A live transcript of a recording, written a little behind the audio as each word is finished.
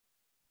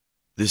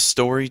This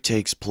story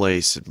takes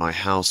place at my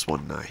house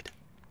one night.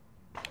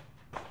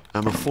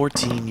 I'm a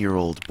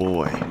 14-year-old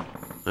boy.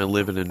 I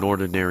live in an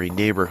ordinary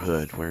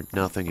neighborhood where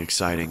nothing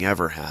exciting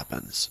ever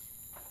happens.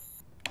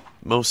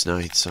 Most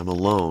nights I'm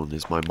alone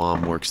as my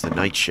mom works the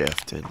night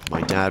shift and my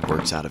dad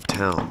works out of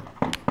town.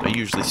 I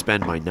usually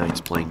spend my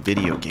nights playing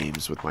video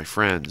games with my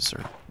friends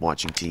or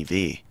watching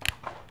TV.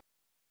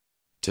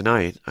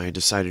 Tonight, I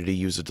decided to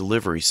use a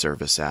delivery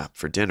service app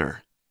for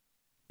dinner.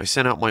 I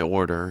sent out my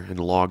order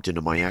and logged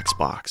into my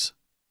Xbox.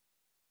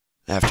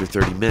 After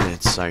 30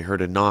 minutes, I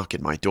heard a knock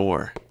at my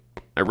door.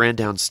 I ran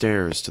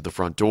downstairs to the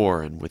front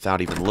door and,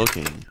 without even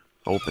looking,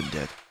 opened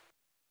it.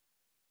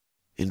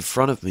 In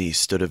front of me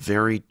stood a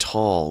very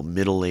tall,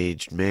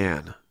 middle-aged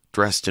man,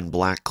 dressed in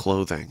black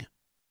clothing.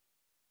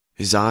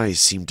 His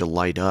eyes seemed to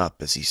light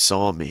up as he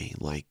saw me,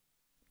 like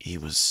he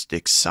was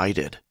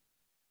excited.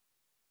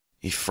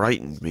 He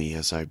frightened me,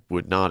 as I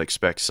would not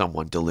expect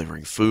someone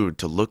delivering food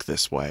to look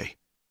this way.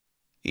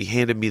 He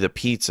handed me the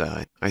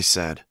pizza. I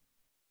said,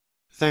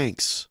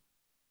 "Thanks."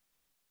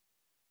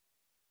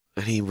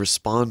 And he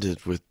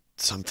responded with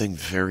something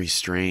very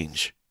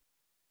strange.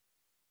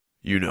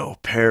 "You know,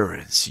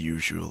 parents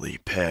usually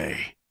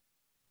pay.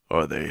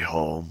 Are they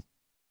home?"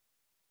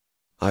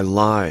 I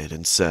lied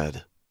and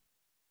said,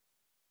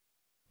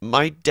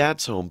 "My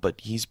dad's home,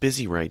 but he's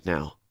busy right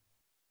now."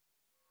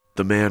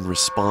 The man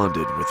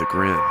responded with a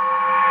grin.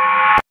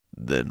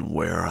 "Then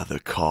where are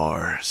the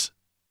cars?"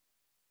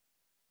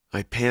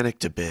 I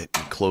panicked a bit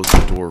and closed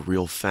the door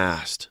real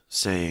fast,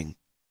 saying,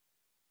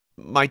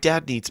 "My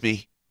dad needs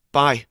me.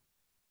 Bye."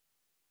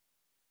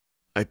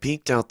 I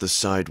peeked out the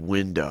side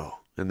window,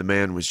 and the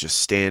man was just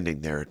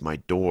standing there at my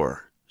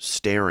door,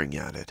 staring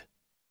at it.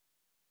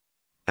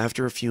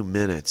 After a few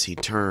minutes, he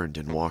turned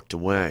and walked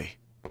away.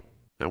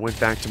 I went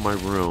back to my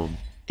room,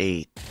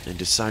 ate, and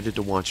decided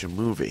to watch a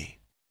movie.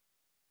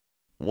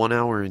 1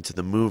 hour into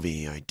the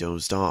movie, I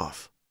dozed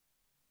off.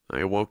 I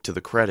awoke to the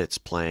credits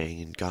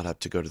playing and got up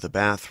to go to the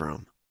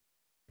bathroom.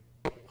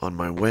 On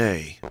my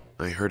way,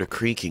 I heard a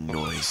creaking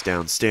noise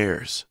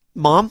downstairs.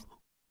 "Mom?"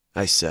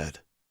 I said.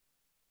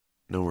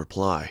 No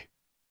reply.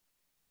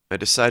 I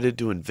decided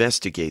to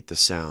investigate the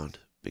sound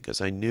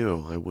because I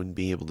knew I wouldn't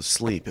be able to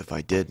sleep if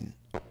I didn't.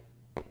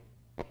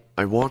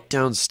 I walked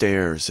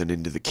downstairs and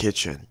into the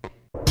kitchen.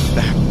 The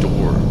back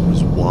door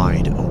was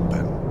wide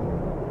open.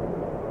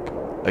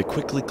 I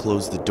quickly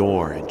closed the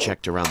door and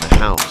checked around the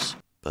house,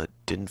 but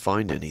didn't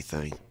find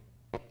anything.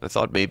 I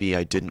thought maybe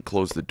I didn't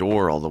close the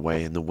door all the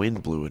way and the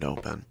wind blew it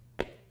open.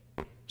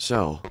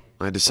 So,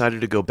 I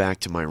decided to go back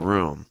to my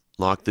room,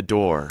 lock the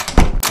door,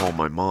 and call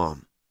my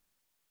mom.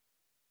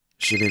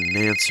 She didn't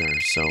answer,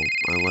 so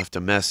I left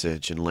a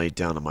message and laid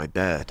down on my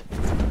bed.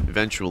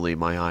 Eventually,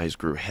 my eyes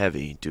grew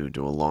heavy due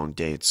to a long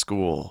day at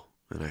school,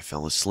 and I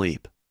fell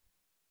asleep.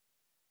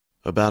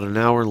 About an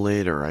hour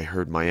later, I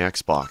heard my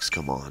Xbox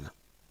come on.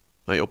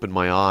 I opened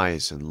my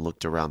eyes and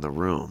looked around the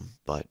room,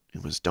 but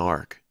it was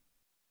dark.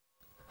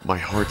 My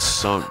heart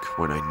sunk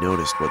when I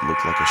noticed what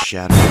looked like a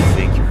shadowy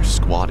figure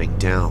squatting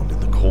down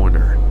in the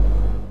corner.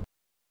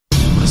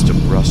 I must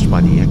have brushed by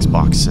the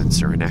Xbox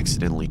sensor and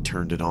accidentally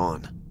turned it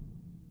on.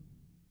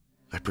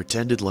 I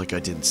pretended like I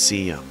didn't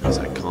see him as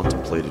I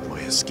contemplated my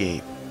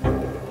escape.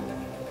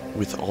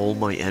 With all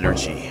my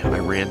energy, I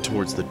ran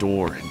towards the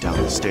door and down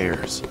the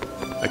stairs.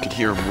 I could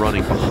hear him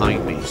running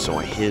behind me, so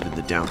I hid in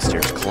the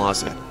downstairs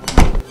closet.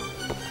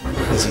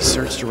 As he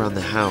searched around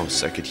the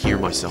house, I could hear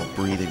myself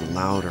breathing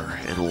louder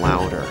and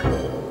louder.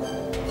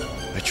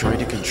 I tried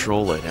to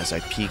control it as I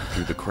peeked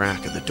through the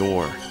crack of the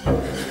door.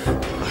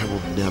 I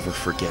will never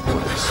forget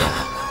what I saw.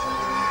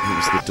 It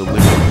was the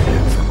delivery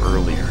man from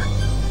earlier,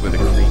 with a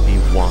creepy,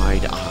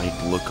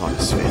 wide-eyed look on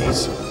his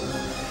face.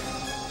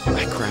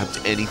 I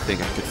grabbed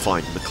anything I could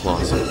find in the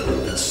closet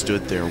and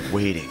stood there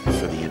waiting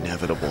for the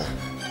inevitable.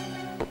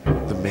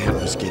 The man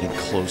was getting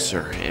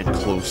closer and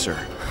closer.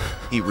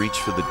 He reached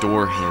for the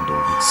door handle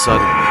and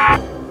suddenly,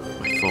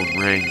 my phone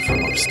rang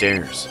from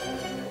upstairs.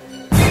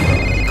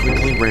 He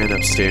quickly ran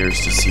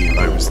upstairs to see if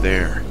I was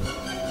there.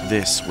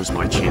 This was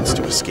my chance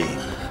to escape.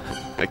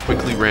 I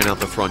quickly ran out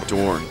the front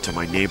door into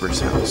my neighbor's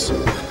house.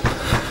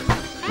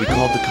 We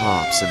called the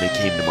cops and they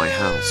came to my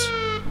house,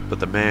 but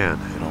the man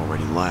had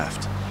already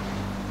left.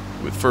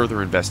 With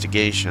further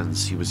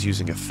investigations, he was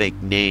using a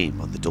fake name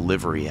on the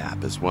delivery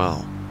app as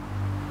well.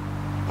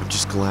 I'm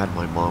just glad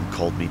my mom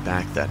called me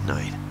back that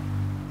night.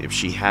 If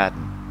she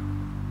hadn't,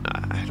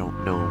 I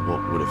don't know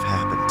what would have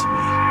happened to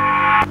me.